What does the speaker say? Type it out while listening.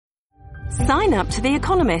Sign up to The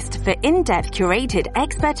Economist for in-depth curated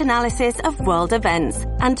expert analysis of world events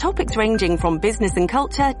and topics ranging from business and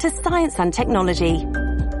culture to science and technology.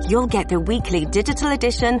 You'll get the weekly digital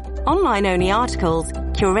edition, online-only articles,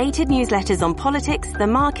 curated newsletters on politics, the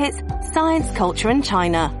markets, science, culture and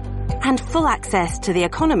China, and full access to The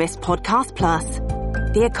Economist Podcast Plus.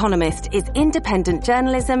 The Economist is independent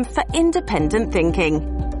journalism for independent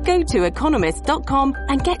thinking. Go to economist.com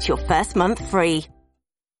and get your first month free.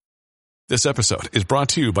 This episode is brought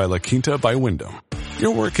to you by La Quinta by Wyndham.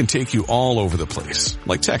 Your work can take you all over the place,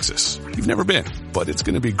 like Texas. You've never been, but it's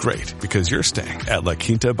going to be great because you're staying at La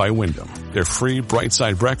Quinta by Wyndham. Their free Bright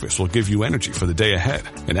Side breakfast will give you energy for the day ahead.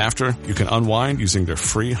 And after, you can unwind using their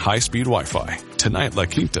free high-speed Wi-Fi. Tonight, La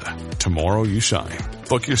Quinta. Tomorrow, you shine.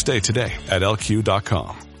 Book your stay today at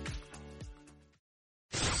LQ.com.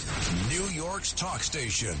 New York's talk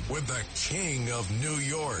station with the king of New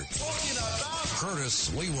York, Curtis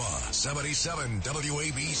Sliwa, 77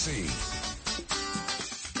 WABC.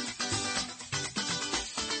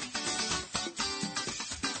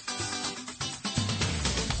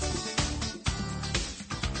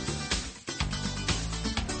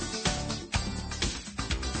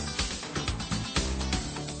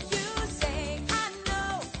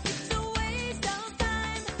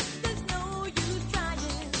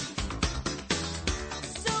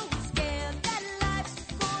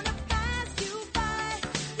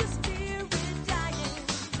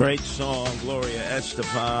 Great song, Gloria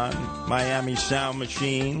Estefan, Miami Sound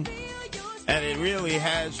Machine. And it really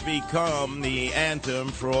has become the anthem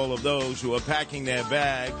for all of those who are packing their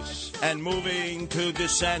bags and moving to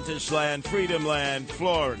DeSantis land, Freedom Land,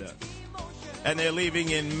 Florida. And they're leaving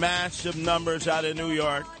in massive numbers out of New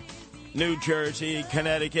York, New Jersey,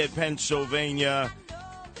 Connecticut, Pennsylvania,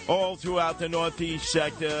 all throughout the Northeast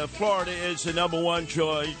sector. Florida is the number one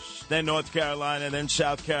choice, then North Carolina, then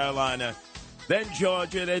South Carolina, then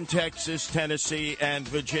Georgia, then Texas, Tennessee, and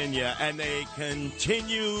Virginia. And they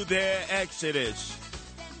continue their exodus.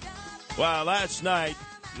 Well, last night,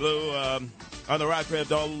 Lou, on the Rockford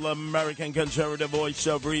All-American Conservative Voice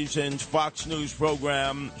of Reason's Fox News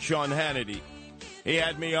program, Sean Hannity, he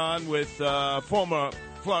had me on with former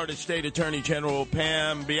Florida State Attorney General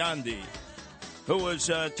Pam Biondi, who was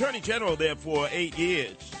Attorney General there for 8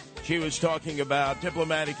 years. She was talking about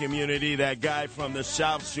diplomatic immunity, that guy from the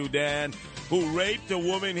South Sudan who raped a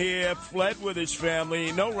woman here, fled with his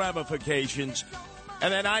family, no ramifications.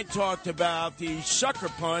 And then I talked about the sucker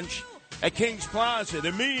punch at Kings Plaza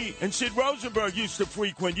that me and Sid Rosenberg used to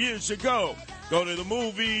frequent years ago. Go to the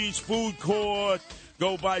movies, food court,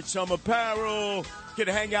 go buy some apparel, could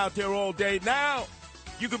hang out there all day. Now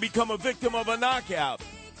you can become a victim of a knockout.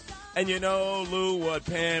 And you know, Lou, what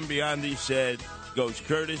Pam Biondi said, she goes,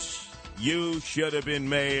 Curtis, you should have been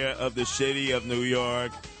mayor of the city of New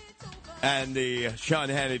York. And the Sean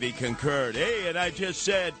Hannity concurred. Hey, and I just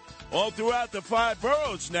said, all throughout the 5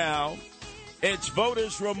 boroughs now, it's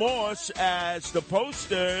voters' remorse as the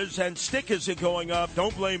posters and stickers are going up.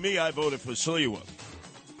 Don't blame me, I voted for Sliwa.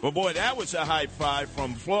 Well, boy, that was a high five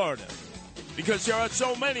from Florida. Because there are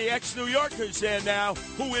so many ex-New Yorkers there now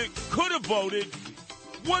who could have voted,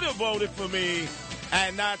 would have voted for me,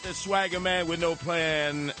 and not the swagger man with no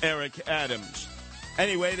plan, Eric Adams.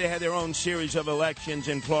 Anyway, they had their own series of elections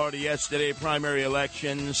in Florida yesterday, primary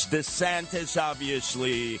elections. DeSantis,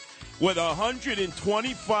 obviously, with a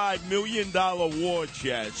 $125 million war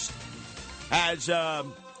chest, has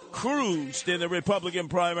cruised in the Republican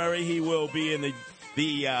primary. He will be in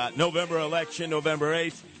the November election, November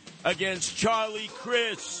 8th, against Charlie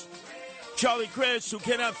Crist. Charlie Crist, who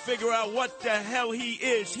cannot figure out what the hell he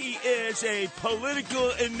is. He is a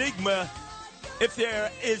political enigma, if there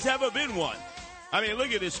has ever been one. I mean,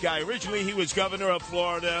 look at this guy. Originally, he was governor of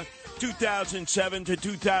Florida, 2007 to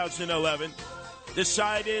 2011.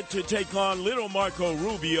 Decided to take on little Marco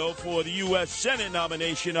Rubio for the U.S. Senate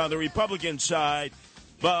nomination on the Republican side.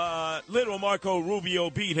 But little Marco Rubio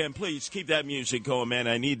beat him. Please keep that music going, man.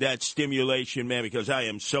 I need that stimulation, man, because I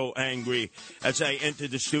am so angry as I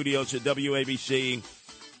entered the studios at WABC.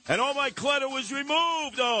 And all my clutter was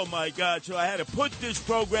removed. Oh, my God. So I had to put this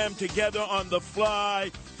program together on the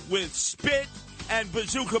fly with spit and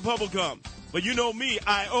bazooka bubblegum. But you know me,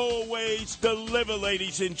 I always deliver,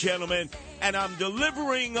 ladies and gentlemen, and I'm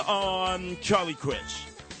delivering on Charlie Crist.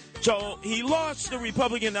 So he lost the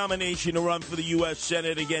Republican nomination to run for the U.S.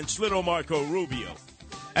 Senate against little Marco Rubio.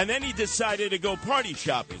 And then he decided to go party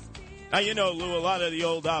shopping. Now, you know, Lou, a lot of the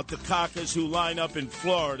old alcacacas who line up in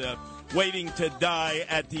Florida waiting to die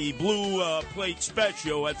at the Blue Plate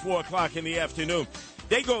Special at 4 o'clock in the afternoon,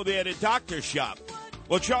 they go there to doctor shop.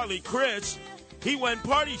 Well, Charlie Crist, he went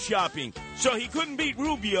party shopping. So he couldn't beat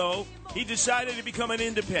Rubio. He decided to become an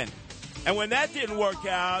independent. And when that didn't work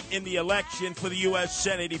out in the election for the U.S.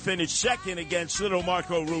 Senate, he finished second against little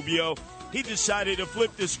Marco Rubio. He decided to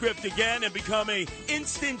flip the script again and become a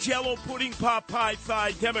instant jello pudding pot pie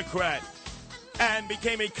thigh Democrat and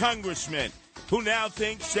became a congressman who now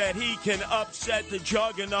thinks that he can upset the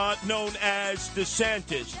juggernaut known as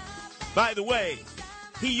DeSantis. By the way,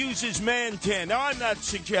 he uses Mantan. Now, I'm not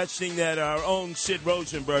suggesting that our own Sid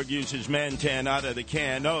Rosenberg uses Mantan out of the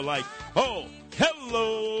can. No, like, oh,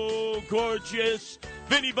 hello, gorgeous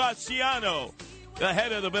Vinny Baciano, the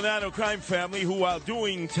head of the Bonanno crime family, who, while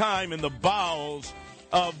doing time in the bowels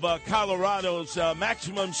of Colorado's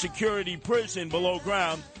maximum security prison below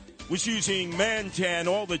ground, was using Mantan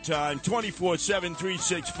all the time, 24/7,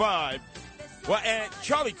 365. Well, and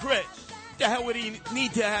Charlie Crist, what the hell would he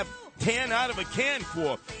need to have tan out of a can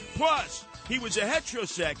for? Plus, he was a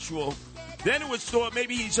heterosexual. Then it was thought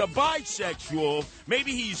maybe he's a bisexual,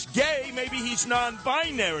 maybe he's gay, maybe he's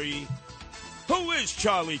non-binary. Who is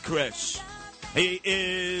Charlie Crist? He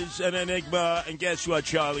is an enigma, and guess what,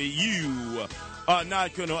 Charlie? You are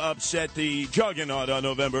not going to upset the juggernaut on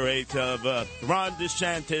November 8th of Ron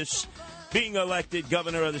DeSantis being elected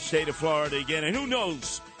governor of the state of Florida again. And who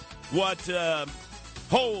knows what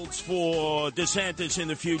holds for DeSantis in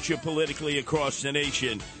the future politically across the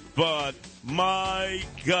nation. But, my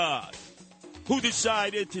God, who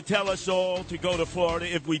decided to tell us all to go to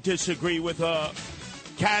Florida if we disagree with her?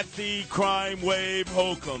 Kathy Crime Wave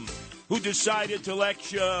Hochul, who decided to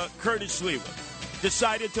lecture Curtis Lewa,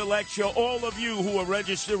 decided to lecture all of you who are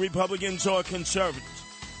registered Republicans or conservatives,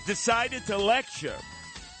 decided to lecture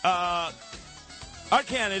our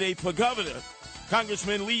candidate for governor,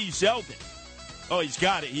 Congressman Lee Zeldin. Oh, he's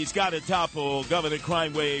got it. He's got to topple Governor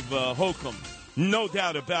Crime Wave Hochul. No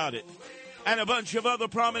doubt about it. And a bunch of other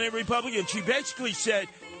prominent Republicans. She basically said,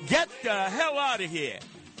 get the hell out of here.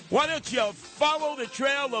 Why don't you follow the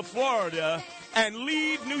trail of Florida and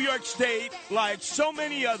leave New York State like so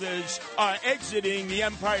many others are exiting the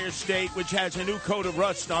Empire State, which has a new coat of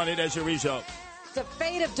rust on it as a result. The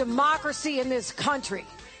fate of democracy in this country.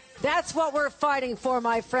 That's what we're fighting for,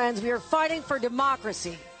 my friends. We are fighting for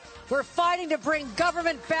democracy. We're fighting to bring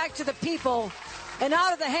government back to the people and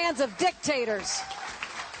out of the hands of dictators.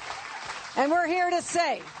 And we're here to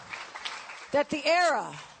say that the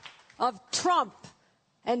era of Trump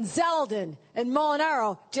and Zeldin and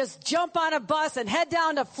Molinaro, just jump on a bus and head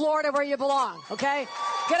down to Florida where you belong, okay?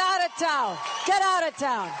 Get out of town. Get out of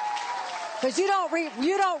town. Because you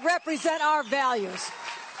don't represent our values.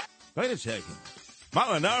 Wait a second.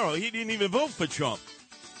 Molinaro, he didn't even vote for Trump.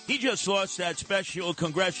 He just lost that special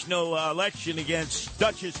congressional election against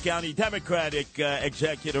Dutchess County Democratic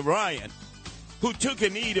Executive Ryan, who took a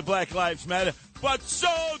knee to Black Lives Matter, but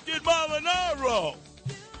so did Molinaro.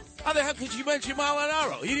 How the hell could you mention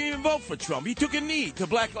Molinaro? He didn't even vote for Trump. He took a knee to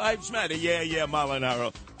Black Lives Matter. Yeah,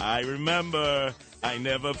 Molinaro. I remember. I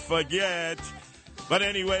never forget. But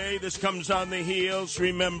anyway, this comes on the heels,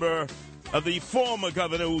 remember, of the former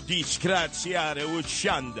governor who disgraziata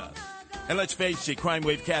Uchanda. And let's face it, Crime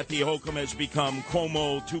Wave Kathy Hochul has become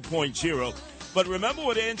Cuomo 2.0. But remember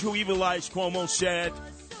what Andrew Evil Eyes Cuomo said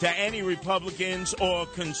to any Republicans or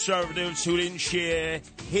conservatives who didn't share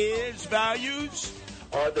his values?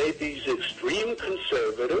 Are they these extreme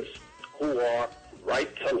conservatives who are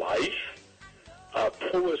right to life,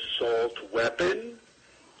 pro-assault weapon,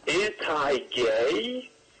 anti-gay?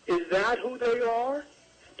 Is that who they are?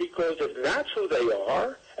 Because if that's who they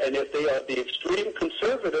are, and if they are the extreme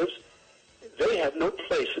conservatives, they have no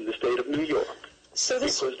place in the state of New York.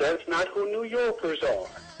 Because that's not who New Yorkers are.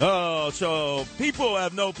 Oh, so people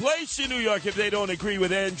have no place in New York if they don't agree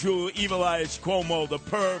with Andrew Evil Eyes Cuomo, the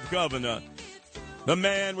perv governor. The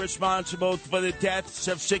man responsible for the deaths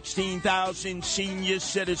of 16,000 senior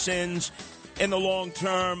citizens in the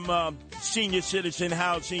long-term senior citizen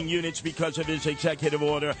housing units because of his executive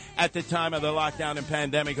order at the time of the lockdown and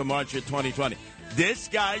pandemic of March of 2020. This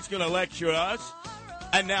guy's going to lecture us,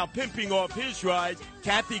 and now pimping off his ride,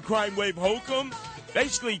 Kathy Crime Wave Hochul,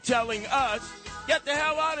 basically telling us, get the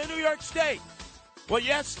hell out of New York State. Well,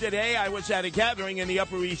 yesterday I was at a gathering in the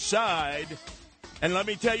Upper East Side, and let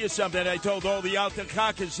me tell you something. I told all the Alta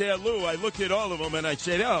Caucus there, Lou, I looked at all of them, and I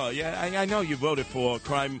said, oh, yeah, I know you voted for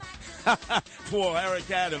for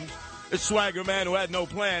Eric Adams, the swagger man who had no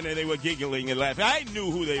plan, and they were giggling and laughing. I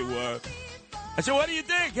knew who they were. I said, what do you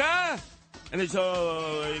think, huh? And they said,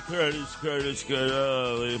 oh, Curtis,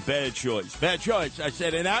 oh, bad choice. I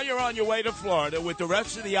said, and now you're on your way to Florida with the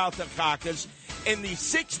rest of the Alta Caucus in the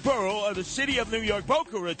 6th borough of the city of New York,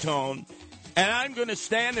 Boca Raton, and I'm going to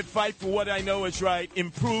stand and fight for what I know is right.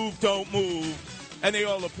 Improve, don't move. And they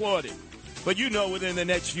all applauded. But you know within the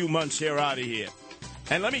next few months they're out of here.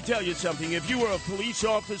 And let me tell you something. If you were a police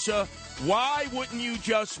officer, why wouldn't you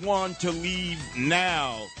just want to leave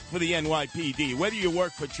now for the NYPD, whether you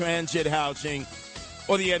work for transit housing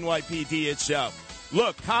or the NYPD itself?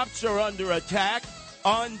 Look, cops are under attack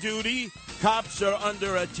on duty. Cops are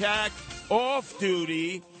under attack off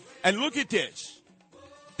duty. And look at this.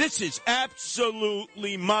 This is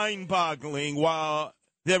absolutely mind-boggling while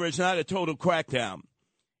there is not a total crackdown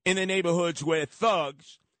in the neighborhoods where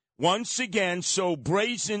thugs, once again so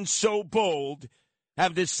brazen, so bold,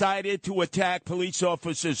 have decided to attack police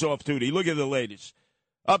officers off duty. Look at the latest.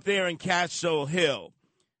 Up there in Castle Hill,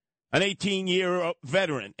 an 18-year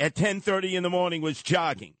veteran at 10:30 in the morning was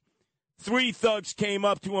jogging. 3 thugs came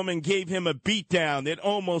up to him and gave him a beatdown that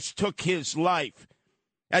almost took his life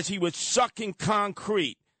as he was sucking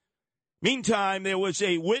concrete. Meantime, there was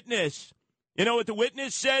a witness. You know what the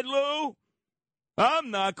witness said, Lou?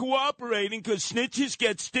 I'm not cooperating because snitches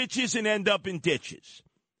get stitches and end up in ditches.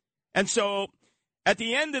 And so at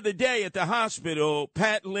the end of the day at the hospital,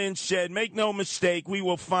 Pat Lynch said, make no mistake, we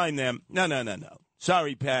will find them. No.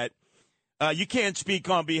 Sorry, Pat. You can't speak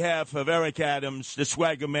on behalf of Eric Adams, the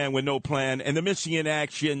swagger man with no plan, and the missing in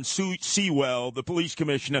action, Sue Sewell, the police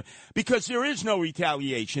commissioner, because there is no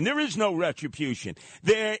retaliation. There is no retribution.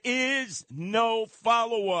 There is no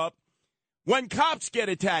follow-up when cops get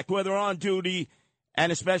attacked, whether on duty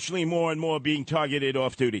and especially more and more being targeted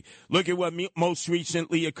off duty. Look at what most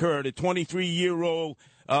recently occurred. A 23-year-old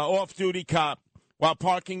off-duty cop, while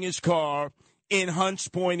parking his car in Hunts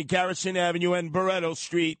Point, Garrison Avenue, and Barretto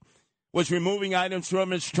Street, was removing items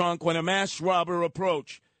from his trunk when a masked robber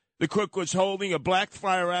approached. The crook was holding a black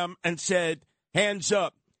firearm and said, hands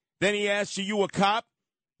up. Then he asked, are you a cop?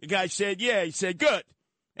 The guy said, yeah. He said, good.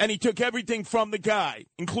 And he took everything from the guy,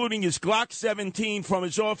 including his Glock 17 from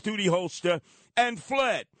his off-duty holster, and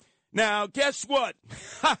fled. Now, guess what?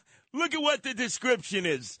 Look at what the description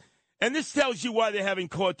is. And this tells you why they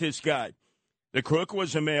haven't caught this guy. The crook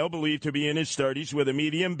was a male believed to be in his 30s with a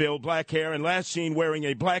medium build, black hair, and last seen wearing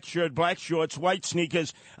a black shirt, black shorts, white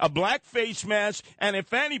sneakers, a black face mask, and a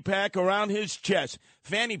fanny pack around his chest.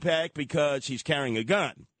 Fanny pack because he's carrying a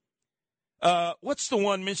gun. What's the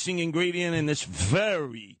one missing ingredient in this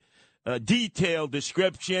very detailed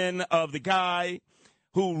description of the guy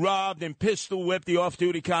who robbed and pistol whipped the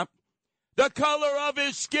off-duty cop? The color of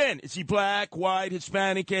his skin. Is he black, white,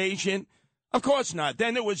 Hispanic, Asian? Of course not.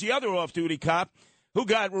 Then there was the other off-duty cop who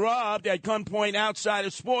got robbed at gunpoint outside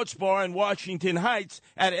a sports bar in Washington Heights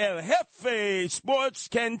at El Jefe Sports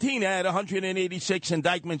Cantina at 186 and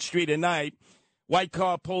Dyckman Street at night. White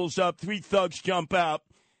car pulls up, 3 thugs jump out,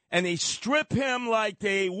 and they strip him like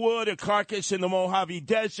they would a carcass in the Mojave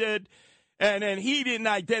Desert. And then he didn't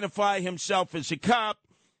identify himself as a cop,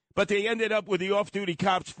 but they ended up with the off-duty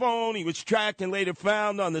cop's phone. He was tracked and later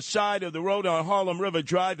found on the side of the road on Harlem River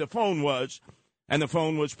Drive. The phone was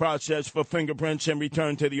processed for fingerprints and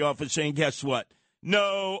returned to the officer. And guess what?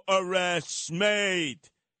 No arrests made.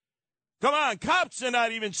 Come on, cops are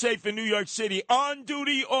not even safe in New York City, on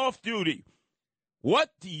duty, off duty. What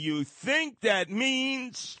do you think that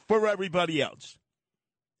means for everybody else?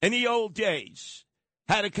 In the old days,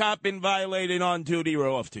 had a cop been violated on duty or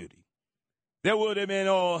off duty, there would have been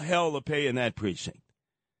all hell to pay in that precinct.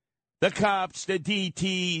 The cops, the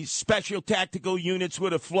DTs, special tactical units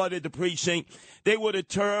would have flooded the precinct. They would have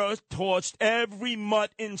tossed every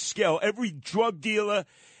mutt in scale, every drug dealer,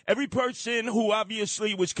 every person who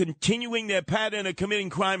obviously was continuing their pattern of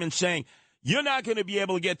committing crime and saying, you're not going to be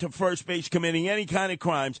able to get to first base committing any kind of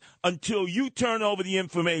crimes until you turn over the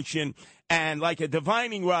information and, like a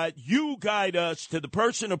divining rod, you guide us to the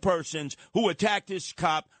person or persons who attacked this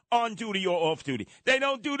cop on duty or off duty. They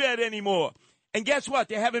don't do that anymore. And guess what?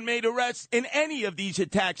 They haven't made arrests in any of these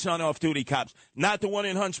attacks on off-duty cops. Not the one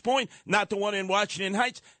in Hunts Point, not the one in Washington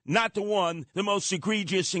Heights, not the one, the most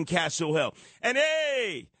egregious in Castle Hill. And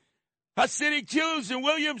hey, Hasidic Jews in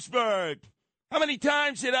Williamsburg, how many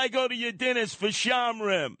times did I go to your dinners for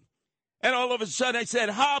Shamrim? And all of a sudden I said,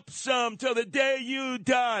 hop some till the day you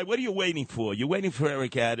die. What are you waiting for? You're waiting for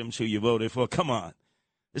Eric Adams, who you voted for. Come on.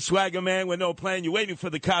 The swagger man with no plan. You're waiting for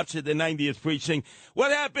the cops at the 90th precinct.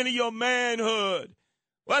 What happened to your manhood?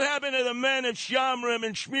 What happened to the men of Shamrim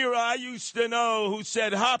and Shmira I used to know who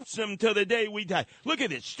said, hops them till the day we die? Look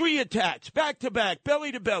at this. 3 attacks, back to back,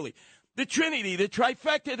 belly to belly. The Trinity, the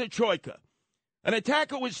trifecta, the troika. An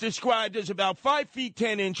attacker was described as about 5 feet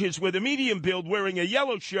 10 inches with a medium build, wearing a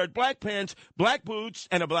yellow shirt, black pants, black boots,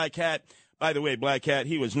 and a black hat. By the way, black hat,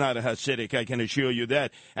 he was not a Hasidic, I can assure you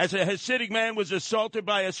that. As a Hasidic man was assaulted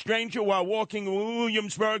by a stranger while walking in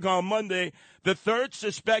Williamsburg on Monday, the third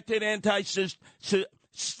suspected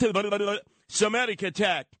Semitic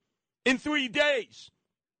attack in 3 days.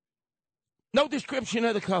 No description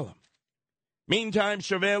of the color. Meantime,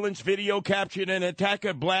 surveillance video captured an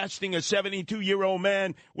attacker blasting a 72-year-old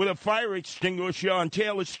man with a fire extinguisher on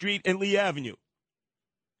Taylor Street and Lee Avenue.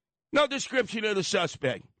 No description of the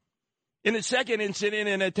suspect. In the second incident,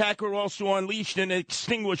 an attacker also unleashed an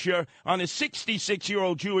extinguisher on a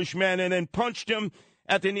 66-year-old Jewish man and then punched him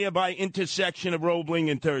at the nearby intersection of Roebling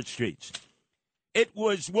and 3rd Streets. It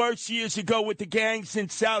was worse years ago with the gangs in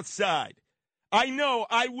Southside. I know,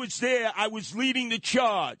 I was there. I was leading the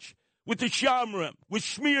charge with the Shamrim, with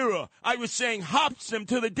Shmira. I was saying, hops them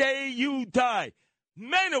to the day you die.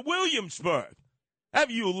 Men of Williamsburg, have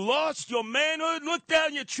you lost your manhood? Look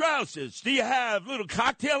down your trousers. Do you have little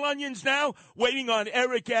cocktail onions now waiting on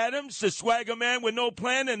Eric Adams, the swagger man with no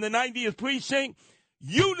plan in the 90th precinct?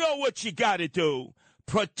 You know what you got to do.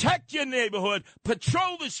 Protect your neighborhood,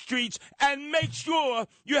 patrol the streets, and make sure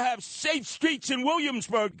you have safe streets in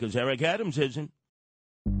Williamsburg, because Eric Adams isn't.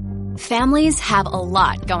 Families have a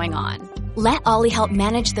lot going on. Let Ollie help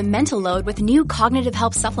manage the mental load with new cognitive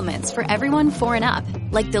help supplements for everyone 4 and up,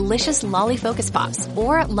 like delicious Lolly Focus Pops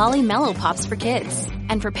or Lolly Mellow Pops for kids.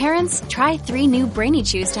 And for parents, try 3 new Brainy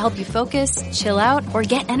Chews to help you focus, chill out, or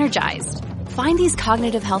get energized. Find these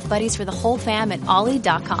cognitive health buddies for the whole fam at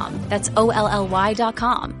Ollie.com. That's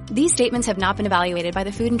OLLY.com. These statements have not been evaluated by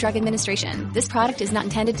the Food and Drug Administration. This product is not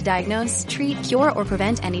intended to diagnose, treat, cure, or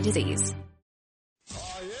prevent any disease.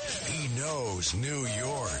 He knows New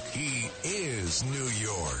York. He is New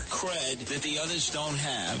York. Cred that the others don't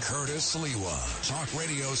have. Curtis Lewa. Talk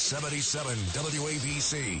Radio 77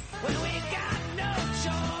 WABC. Well, we got no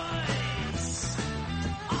choice.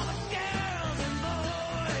 All the girls and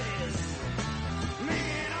boys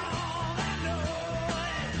making all that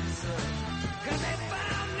noise. 'Cause they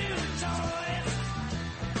found new toys.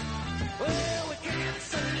 Well, we can't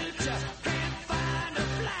salute ya. Can't find a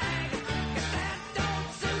flag. If that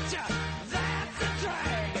don't suit ya, that's a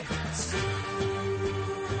drag.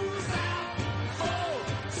 School's out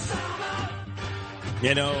for summer.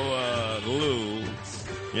 You know, Lou,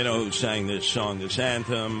 you know, who sang this song, this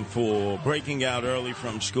anthem for breaking out early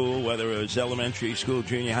from school, whether it was elementary school,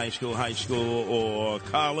 junior high school, or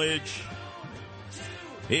college.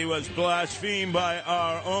 He was blasphemed by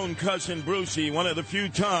our own Cousin Brucey, one of the few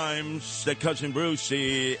times that Cousin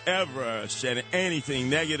Brucey ever said anything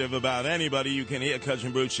negative about anybody. You can hear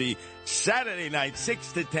Cousin Brucey Saturday night,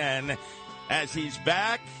 6 to 10, as he's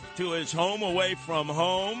back to his home away from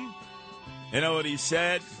home. You know what he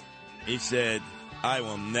said? He said, I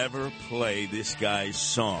will never play this guy's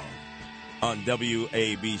song on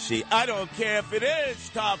WABC. I don't care if it is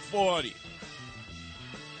top 40.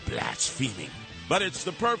 Blaspheming. But it's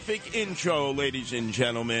the perfect intro, ladies and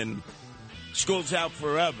gentlemen. School's out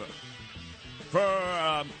forever.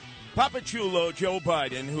 For Papa Chulo, Joe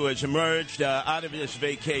Biden, who has emerged out of his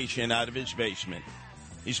vacation, out of his basement.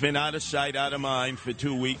 He's been out of sight, out of mind for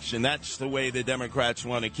 2 weeks, and that's the way the Democrats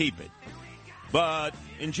want to keep it. But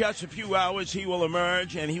in just a few hours, he will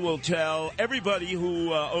emerge, and he will tell everybody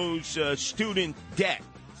who owes student debt,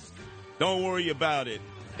 don't worry about it.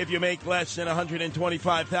 If you make less than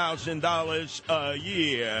 $125,000 a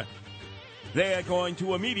year, they are going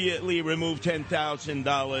to immediately remove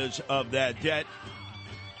 $10,000 of that debt.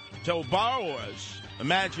 So borrowers,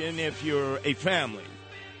 imagine if you're a family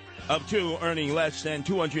of 2 earning less than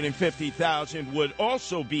 $250,000 would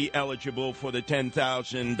also be eligible for the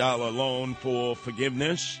 $10,000 loan for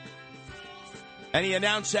forgiveness. And he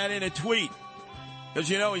announced that in a tweet. Because,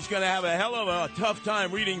 you know, he's going to have a hell of a tough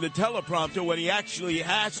time reading the teleprompter when he actually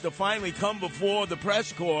has to finally come before the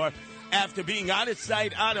press corps after being out of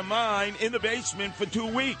sight, out of mind in the basement for 2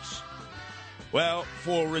 weeks. Well,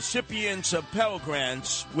 for recipients of Pell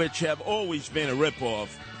Grants, which have always been a ripoff.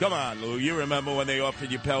 Come on, Lou, you remember when they offered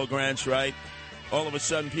you Pell Grants, right? All of a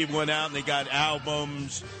sudden, people went out and they got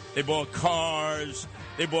albums, they bought cars,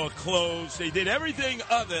 they bought clothes. They did everything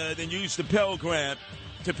other than use the Pell Grant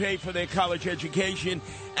to pay for their college education.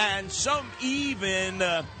 And some even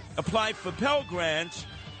applied for Pell Grants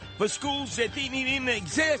for schools that didn't even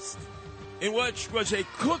exist, in which was a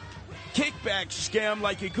kickback scam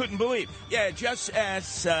like you couldn't believe. Yeah, just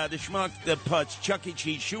ask the schmuck that puts Chuck E.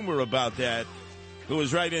 Cheese Schumer about that, who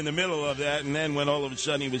was right in the middle of that, and then when all of a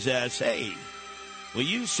sudden he was asked, hey, were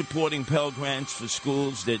you supporting Pell Grants for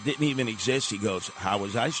schools that didn't even exist? He goes, how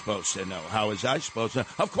was I supposed to know? How was I supposed to know?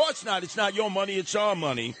 Of course not. It's not your money. It's our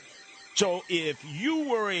money. So if you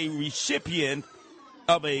were a recipient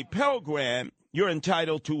of a Pell Grant, you're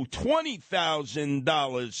entitled to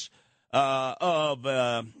 $20,000 of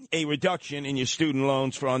a reduction in your student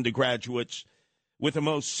loans for undergraduates, with the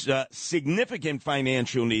most significant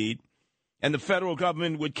financial need, and the federal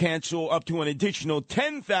government would cancel up to an additional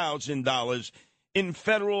 $10,000 in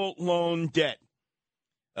federal loan debt.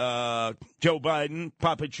 Joe Biden,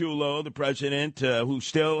 Papachulo, the president, who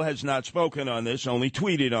still has not spoken on this, only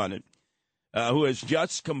tweeted on it, who has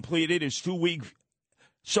just completed his 2-week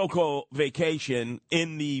so-called vacation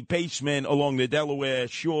in the basement along the Delaware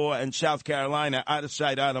shore and South Carolina, out of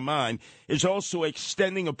sight, out of mind, is also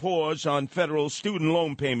extending a pause on federal student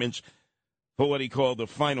loan payments for what he called the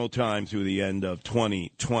final time through the end of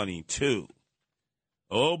 2022.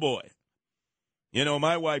 Oh, boy. You know,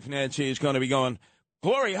 my wife, Nancy, is going to be going,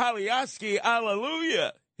 Glory, Hallelujah,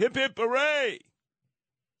 hallelujah, hip, hip, hooray.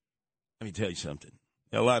 Let me tell you something.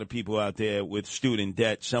 There are a lot of people out there with student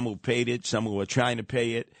debt, some who paid it, some who are trying to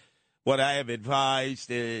pay it. What I have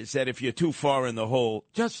advised is that if you're too far in the hole,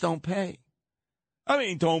 just don't pay. I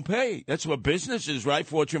mean, don't pay. That's what businesses, right?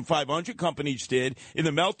 Fortune 500 companies did in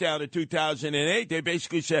the meltdown of 2008. They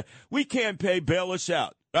basically said, we can't pay, bail us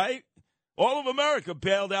out, right? All of America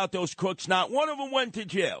bailed out those crooks. Not one of them went to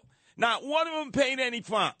jail. Not one of them paid any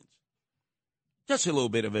fines. Just a little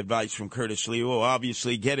bit of advice from Curtis Lee. We'll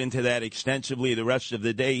obviously get into that extensively the rest of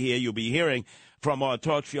the day here. You'll be hearing from our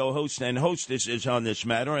talk show host and hostesses on this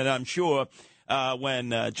matter. And I'm sure when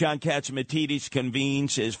John Catsimatidis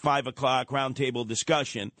convenes his 5 o'clock roundtable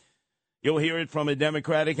discussion, you'll hear it from a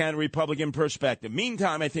Democratic and Republican perspective.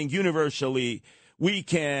 Meantime, I think universally we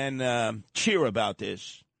can cheer about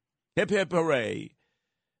this. Hip, hip, hooray.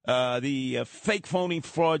 The fake, phony,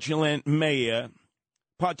 fraudulent mayor,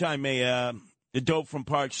 part-time mayor, the dope from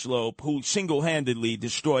Park Slope, who single-handedly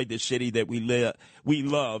destroyed the city that we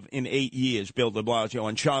love in 8 years, Bill de Blasio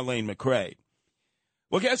and Charlene McRae.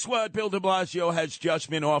 Well, guess what? Bill de Blasio has just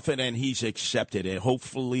been offered, and he's accepted it.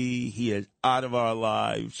 Hopefully, he is out of our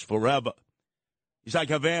lives forever. He's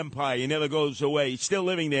like a vampire. He never goes away. He's still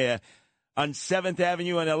living there on 7th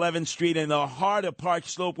Avenue and 11th Street in the heart of Park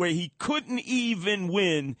Slope, where he couldn't even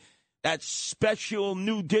win that special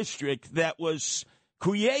new district that was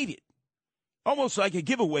created. Almost like a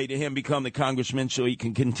giveaway to him become the congressman so he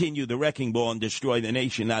can continue the wrecking ball and destroy the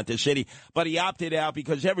nation, not the city. But he opted out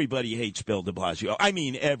because everybody hates Bill de Blasio. I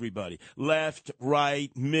mean, everybody. Left,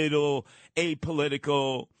 right, middle,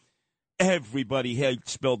 apolitical. Everybody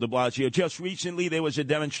hates Bill de Blasio. Just recently, there was a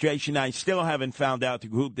demonstration. I still haven't found out the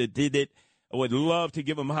group that did it. I would love to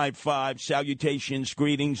give them high fives, salutations,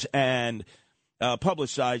 greetings, and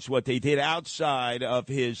publicize what they did outside of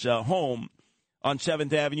his home on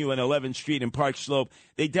 7th Avenue and 11th Street in Park Slope.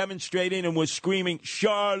 They demonstrated and was screaming,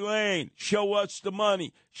 Charlene, show us the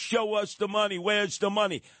money. Show us the money. Where's the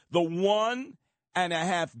money? The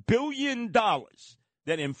 $1.5 billion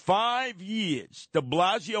that in 5 years de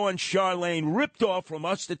Blasio and Charlene ripped off from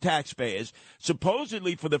us, the taxpayers,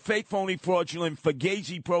 supposedly for the fake, phony, fraudulent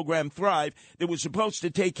Fugazi program Thrive that was supposed to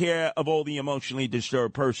take care of all the emotionally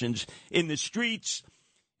disturbed persons in the streets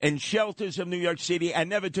and shelters of New York City and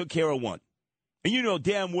never took care of one. And you know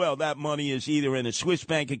damn well that money is either in a Swiss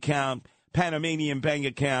bank account, Panamanian bank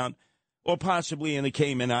account, or possibly in the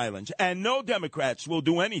Cayman Islands. And no Democrats will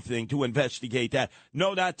do anything to investigate that.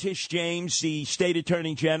 No, not Tish James, the state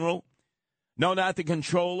attorney general. No, not the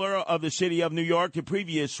controller of the city of New York, the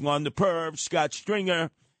previous one, the perv, Scott Stringer,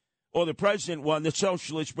 or the present one, the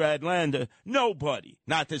socialist Brad Lander. Nobody.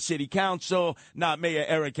 Not the city council, not Mayor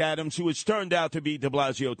Eric Adams, who has turned out to be de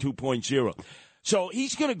Blasio 2.0. So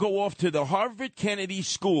he's going to go off to the Harvard Kennedy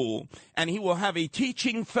School, and he will have a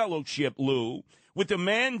teaching fellowship, Lou, with the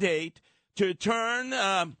mandate to turn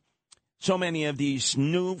so many of these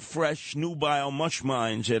new, fresh, nubile mush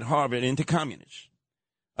minds at Harvard into communists.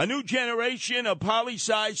 A new generation of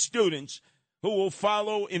poli-sci students who will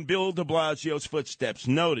follow in Bill de Blasio's footsteps.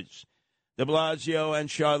 Notice, de Blasio and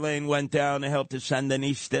Charlene went down to help the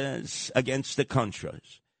Sandinistas against the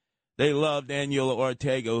Contras. They loved Daniel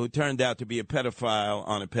Ortega, who turned out to be a pedophile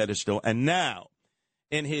on a pedestal. And now,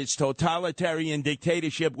 in his totalitarian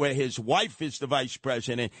dictatorship where his wife is the vice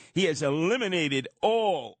president, he has eliminated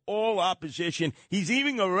all opposition. He's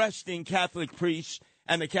even arresting Catholic priests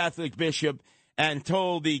and the Catholic bishop and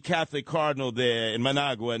told the Catholic cardinal there in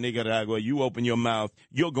Managua, Nicaragua, you open your mouth,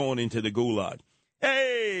 you're going into the gulag.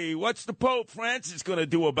 Hey, what's the Pope Francis going to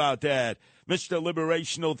do about that, Mr.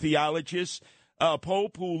 Liberational Theologist? A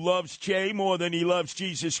Pope who loves Che more than he loves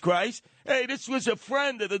Jesus Christ. Hey, this was a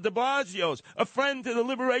friend of the de Blasios, a friend to the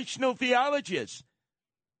liberational theologists.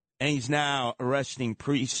 And he's now arresting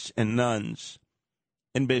priests and nuns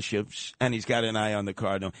and bishops, and he's got an eye on the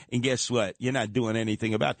cardinal. And guess what? You're not doing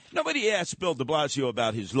anything about it. Nobody asked Bill de Blasio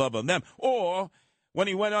about his love of them or when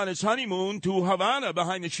he went on his honeymoon to Havana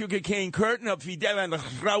behind the sugarcane curtain of Fidel and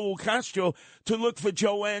Raul Castro to look for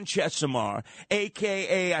Joanne Chesimard,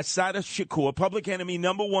 a.k.a. Assata Shakur, public enemy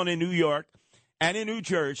number one in New York and in New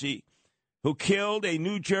Jersey, who killed a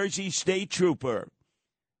New Jersey state trooper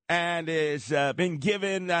and has been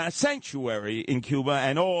given sanctuary in Cuba,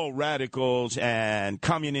 and all radicals and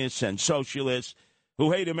communists and socialists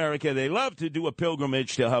who hate America, they love to do a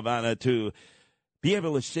pilgrimage to Havana to be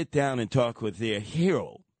able to sit down and talk with their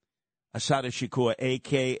hero, Assata Shakur,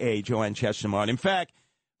 a.k.a. Joanne Chesimard. In fact,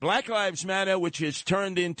 Black Lives Matter, which has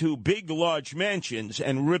turned into big, large mansions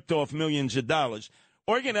and ripped off millions of dollars,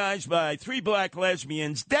 organized by 3 black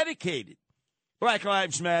lesbians, dedicated Black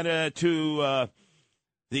Lives Matter to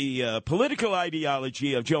the political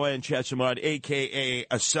ideology of Joanne Chesimard, a.k.a.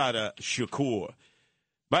 Assata Shakur.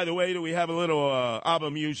 By the way, do we have a little ABBA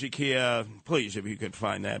music here? Please, if you could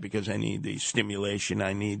find that, because I need the stimulation.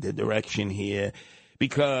 I need the direction here.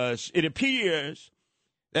 Because it appears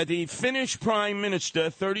that the Finnish Prime Minister,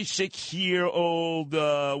 36-year-old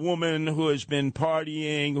woman who has been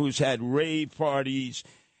partying, who's had rave parties,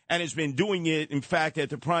 and has been doing it, in fact, at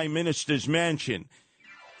the Prime Minister's mansion.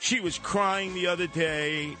 She was crying the other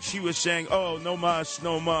day. She was saying, oh, no mas,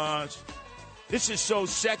 no mas. This is so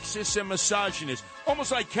sexist and misogynist.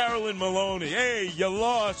 Almost like Carolyn Maloney. Hey, you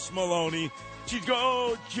lost, Maloney. She'd go,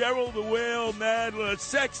 oh, Gerald the Whale Nadler,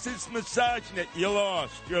 sexist, misogynist. You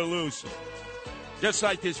lost. You're a loser. Just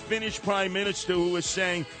like this Finnish prime minister who was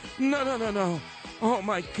saying, no. Oh,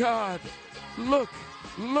 my God. Look,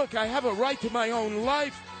 I have a right to my own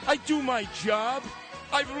life. I do my job.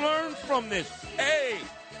 I've learned from this. Hey,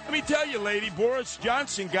 let me tell you, lady, Boris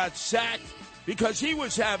Johnson got sacked because he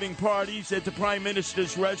was having parties at the prime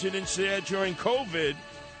minister's residence there during COVID.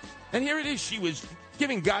 And here it is. She was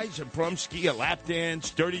giving Guy Zabrumsky a lap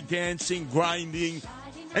dance, dirty dancing, grinding.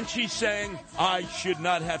 And she's saying, I should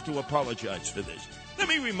not have to apologize for this. Let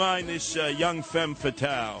me remind this young femme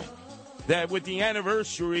fatale that with the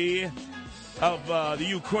anniversary of the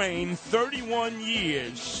Ukraine, 31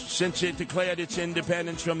 years since it declared its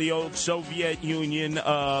independence from the old Soviet Union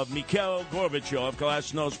of Mikhail Gorbachev,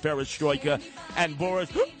 Glasnost, Perestroika, and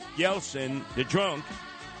Boris Yeltsin, the drunk,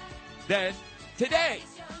 that today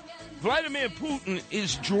Vladimir Putin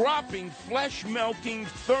is dropping flesh-melting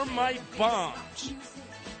thermite bombs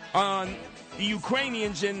on the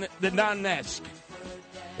Ukrainians in the Donetsk.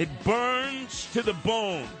 It burns to the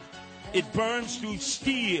bone. It burns through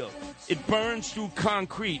steel. It burns through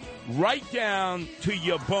concrete, right down to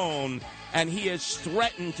your bone. And he has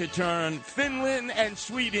threatened to turn Finland and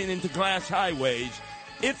Sweden into glass highways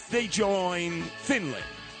if they join Finland.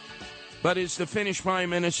 But is the Finnish Prime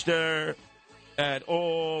Minister at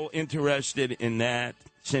all interested in that,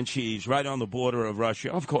 since she's right on the border of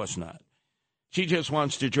Russia? Of course not. She just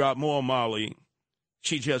wants to drop more Molly.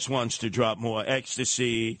 She just wants to drop more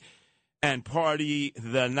ecstasy and party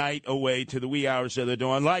the night away to the wee hours of the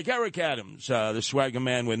dawn, like Eric Adams, the swagger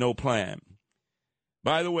man with no plan.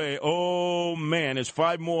 By the way, oh, man, as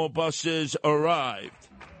 5 more buses arrived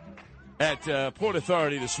at Port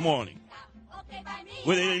Authority this morning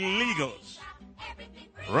with illegals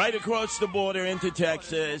right across the border into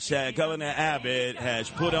Texas. Governor Abbott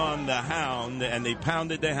has put on the hound, and they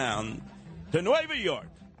pounded the hound to Nueva York,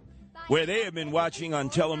 where they have been watching on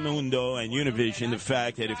Telemundo and Univision the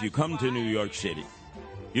fact that if you come to New York City,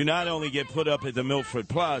 you not only get put up at the Milford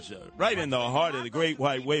Plaza, right in the heart of the Great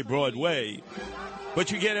White Way, Broadway,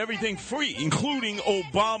 but you get everything free, including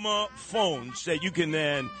Obama phones that you can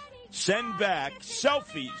then send back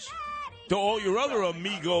selfies to all your other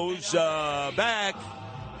amigos back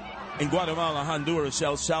in Guatemala, Honduras,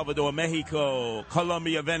 El Salvador, Mexico,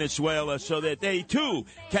 Colombia, Venezuela, so that they, too,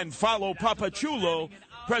 can follow Papa Chulo,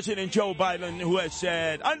 President Joe Biden, who has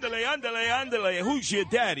said, andale, andale, andale, who's your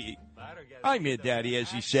daddy? I'm your daddy, as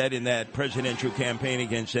he said in that presidential campaign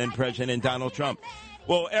against then President Donald Trump.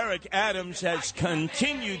 Well, Eric Adams has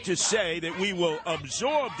continued to say that we will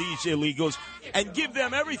absorb these illegals and give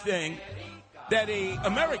them everything that a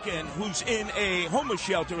American who's in a homeless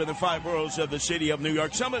shelter in the 5 boroughs of the city of New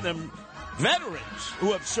York, some of them veterans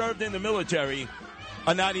who have served in the military,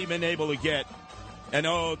 are not even able to get. And,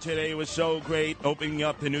 oh, today was so great opening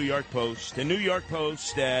up the New York Post. The New York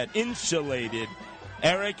Post that insulated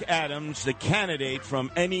Eric Adams, the candidate, from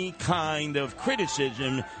any kind of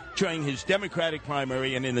criticism during his Democratic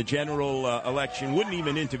primary and in the general election. Wouldn't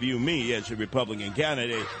even interview me as a Republican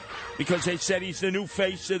candidate because they said he's the new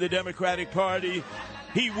face of the Democratic Party.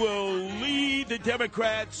 He will lead the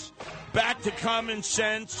Democrats back to common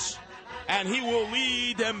sense, and he will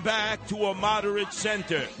lead them back to a moderate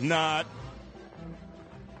center. Not.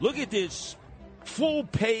 Look at this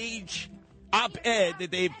full-page op-ed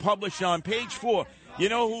that they published on page 4. You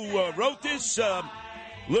know who wrote this,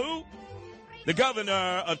 Lou? The governor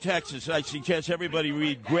of Texas. I suggest everybody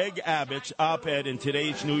read Greg Abbott's op-ed in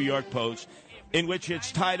today's New York Post, in which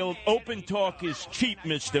it's titled, "Open Talk is Cheap,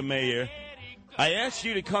 Mr. Mayor." I asked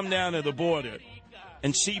you to come down to the border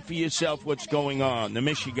and see for yourself what's going on, the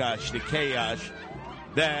mishigash, the chaos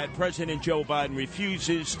that President Joe Biden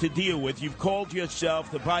refuses to deal with. You've called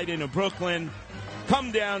yourself the Biden of Brooklyn.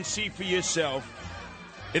 Come down, see for yourself.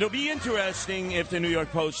 It'll be interesting if the New York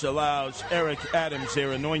Post allows Eric Adams,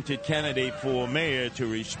 their anointed candidate for mayor, to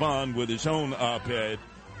respond with his own op-ed.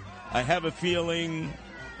 I have a feeling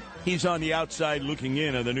he's on the outside looking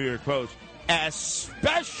in of the New York Post,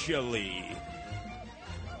 especially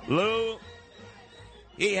Lou.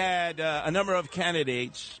 He had a number of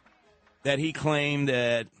candidates that he claimed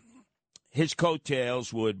that his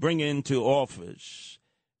coattails would bring into office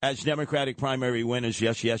as Democratic primary winners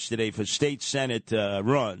just yesterday for state Senate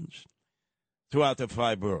runs throughout the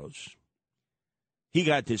 5 boroughs. He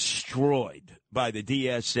got destroyed by the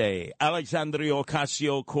DSA. Alexandria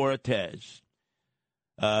Ocasio-Cortez,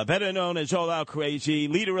 better known as All Out Crazy,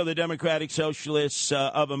 leader of the Democratic Socialists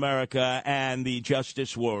of America and the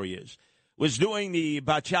Justice Warriors, was doing the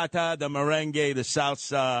bachata, the merengue, the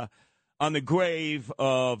salsa on the grave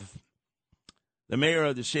of the mayor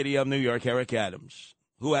of the city of New York, Eric Adams,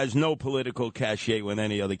 who has no political cachet with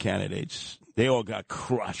any other candidates. They all got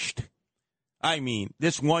crushed. I mean,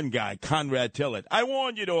 this one guy, Conrad Tillett, I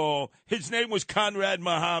warned you all, his name was Conrad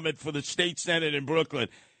Muhammad for the state Senate in Brooklyn.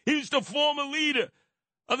 He's the former leader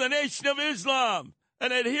of the Nation of Islam,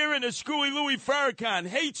 an adherent of Screwy Louis Farrakhan,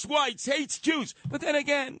 hates whites, hates Jews. But then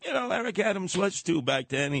again, you know, Eric Adams was too back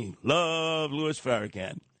then. He loved Louis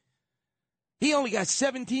Farrakhan. He only got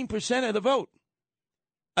 17% of the vote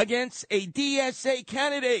against a DSA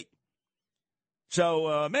candidate.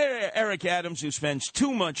 So Mayor Eric Adams, who spends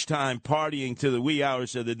too much time partying to the wee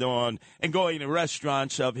hours of the dawn and going to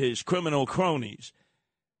restaurants of his criminal cronies,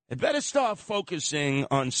 had better start focusing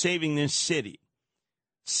on saving this city,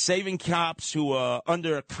 saving cops who are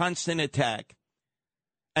under a constant attack,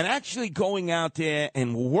 and actually going out there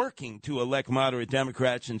and working to elect moderate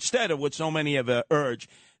Democrats instead of what so many have urged,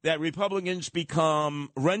 that Republicans become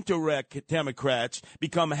rent-a-wreck Democrats,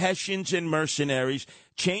 become Hessians and mercenaries,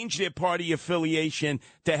 change their party affiliation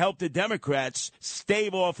to help the Democrats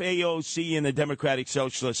stave off AOC and the Democratic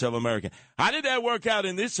Socialists of America. How did that work out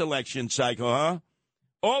in this election cycle, huh?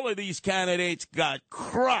 All of these candidates got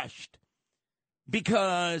crushed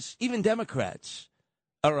because even Democrats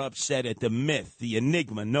are upset at the myth, the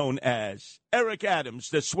enigma known as Eric Adams,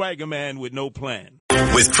 the swagger man with no plan.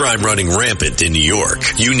 With crime running rampant in New York,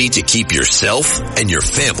 you need to keep yourself and your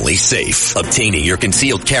family safe. Obtaining your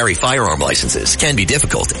concealed carry firearm licenses can be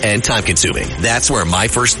difficult and time-consuming. That's where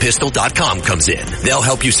MyFirstPistol.com comes in. They'll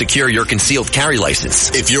help you secure your concealed carry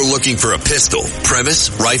license. If you're looking for a pistol, premise,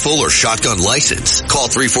 rifle, or shotgun license, call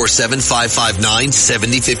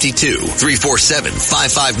 347-559-7052.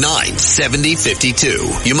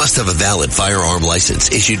 347-559-7052. You must have a valid firearm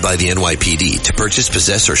license issued by the NYPD to purchase,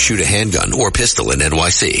 possess, or shoot a handgun or pistol in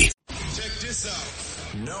NYC. Check this out.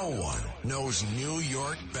 No one knows New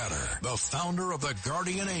York better. The founder of the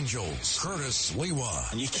Guardian Angels, Curtis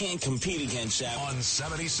Lewa. And you can't compete against that. On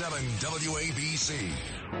 77 WABC.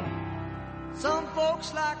 Some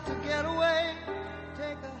folks like to get away,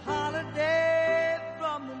 take a holiday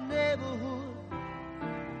from the neighborhood.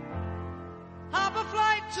 Hop a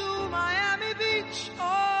flight to Miami Beach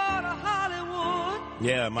or to Hollywood.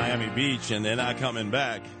 Yeah, Miami Beach, and they're not coming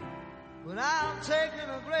back. But I'm taking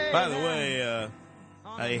a great. By the way,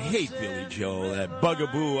 I hate Billy Joel, that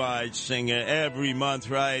bugaboo-eyed singer, every month,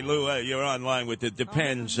 right? Lou, you're online with the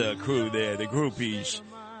Depends crew there, the groupies,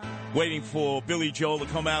 waiting for Billy Joel to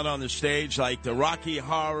come out on the stage like the Rocky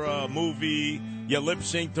Horror movie. You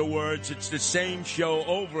lip-sync the words. It's the same show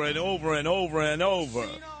over and over and over and over.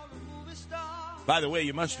 By the way,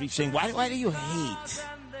 you must be saying, why do you hate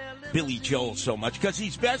Billy Joel so much? Because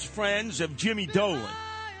he's best friends of Jimmy Dolan,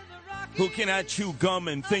 who cannot chew gum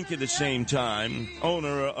and think at the same time,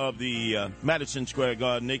 owner of the Madison Square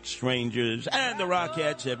Garden Knicks Strangers and the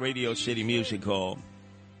Rockettes at Radio City Music Hall.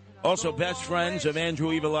 Also best friends of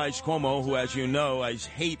Andrew Evil Eyes Cuomo, who, as you know, I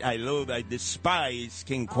hate, I loathe, I despise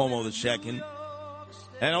King Cuomo II.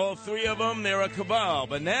 And all three of them, they're a cabal.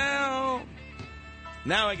 But now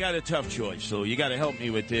I got a tough choice, so you got to help me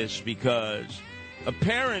with this, because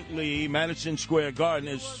apparently Madison Square Garden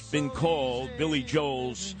has been called Billy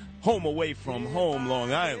Joel's home away from home,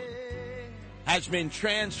 Long Island, has been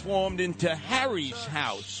transformed into Harry's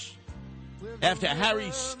house after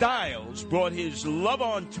Harry Styles brought his Love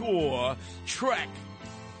on Tour Trek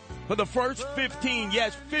for the first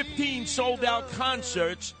 15 sold-out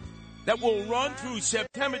concerts that will run through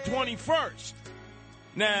September 21st.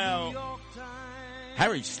 Now,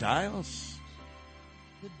 Harry Styles?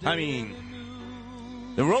 I mean,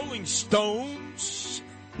 the Rolling Stones?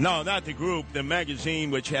 No, not the group. The magazine,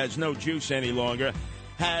 which has no juice any longer,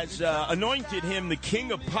 has anointed him the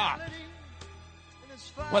king of pop.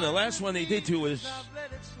 Well, the last one they did to was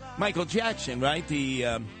Michael Jackson, right?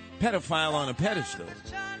 The pedophile on a pedestal.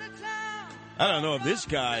 I don't know if this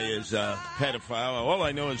guy is a pedophile. All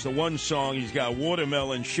I know is the one song, he's got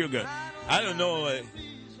Watermelon Sugar. I don't know if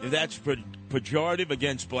that's pejorative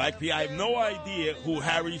against black people. I have no idea who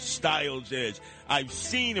Harry Styles is. I've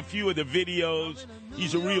seen a few of the videos.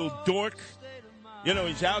 He's a real dork. You know,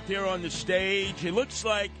 he's out there on the stage. It looks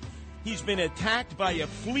like he's been attacked by a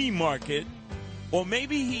flea market. Or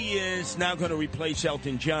maybe he is now going to replace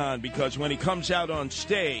Elton John, because when he comes out on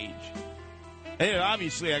stage, and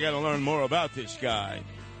obviously I got to learn more about this guy,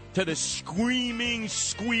 to the screaming,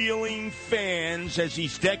 squealing fans as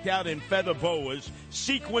he's decked out in feather boas,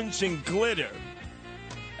 sequins and glitter.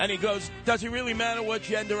 And he goes, does it really matter what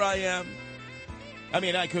gender I am? I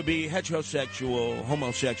mean, I could be heterosexual,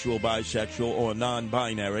 homosexual, bisexual, or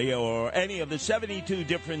non-binary, or any of the 72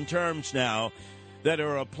 different terms now that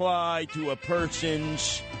are applied to a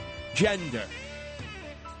person's gender,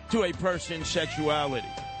 to a person's sexuality.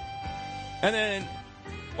 And then,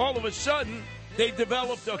 all of a sudden, they've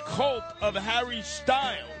developed a cult of Harry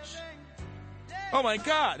Styles. Oh, my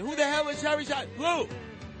God. Who the hell is Harry Styles? Lou,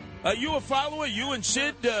 are you a follower? You and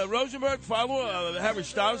Sid Rosenberg, follower of Harry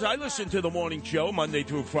Styles? I listen to the morning show Monday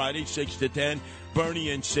through Friday, 6 to 10, Bernie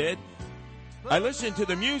and Sid. I listen to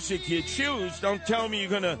the music you choose. Don't tell me you're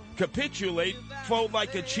going to capitulate, fold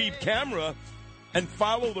like a cheap camera, and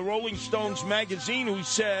follow the Rolling Stones magazine, who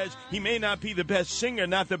says he may not be the best singer,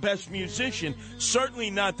 not the best musician,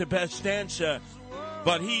 certainly not the best dancer,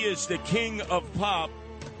 but he is the king of pop.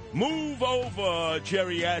 Move over,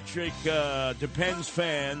 geriatric Depends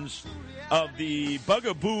fans of the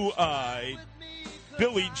bugaboo-eyed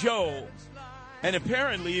Billy Joel. And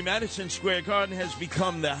apparently Madison Square Garden has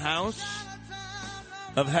become the house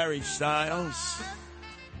of Harry Styles.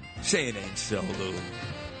 Say it ain't so, Lou.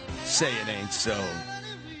 Say it ain't so.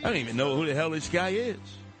 I don't even know who the hell this guy is.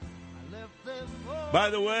 By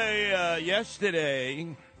the way,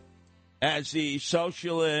 yesterday, as the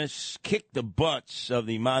socialists kicked the butts of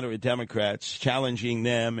the moderate Democrats, challenging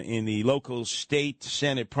them in the local state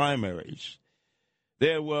Senate primaries,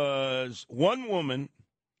 there was one woman,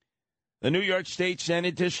 the New York State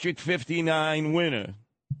Senate District 59 winner.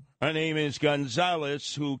 Her name is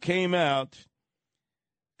Gonzalez, who came out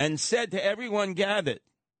and said to everyone gathered,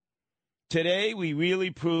 today we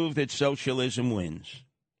really proved that socialism wins.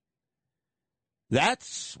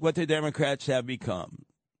 That's what the Democrats have become,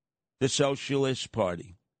 the Socialist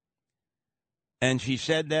Party. And she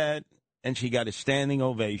said that, and she got a standing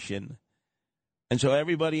ovation. And so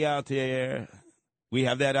everybody out there, we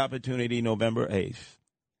have that opportunity November 8th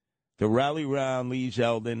to rally around Lee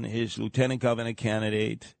Zeldin, his lieutenant governor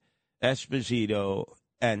candidate, Esposito,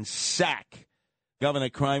 and sack Governor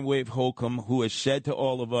Crime Wave Holcomb, who has said to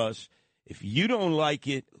all of us, if you don't like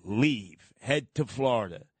it, leave. Head to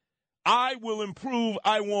Florida. I will improve.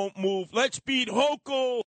 I won't move. Let's beat Hochul.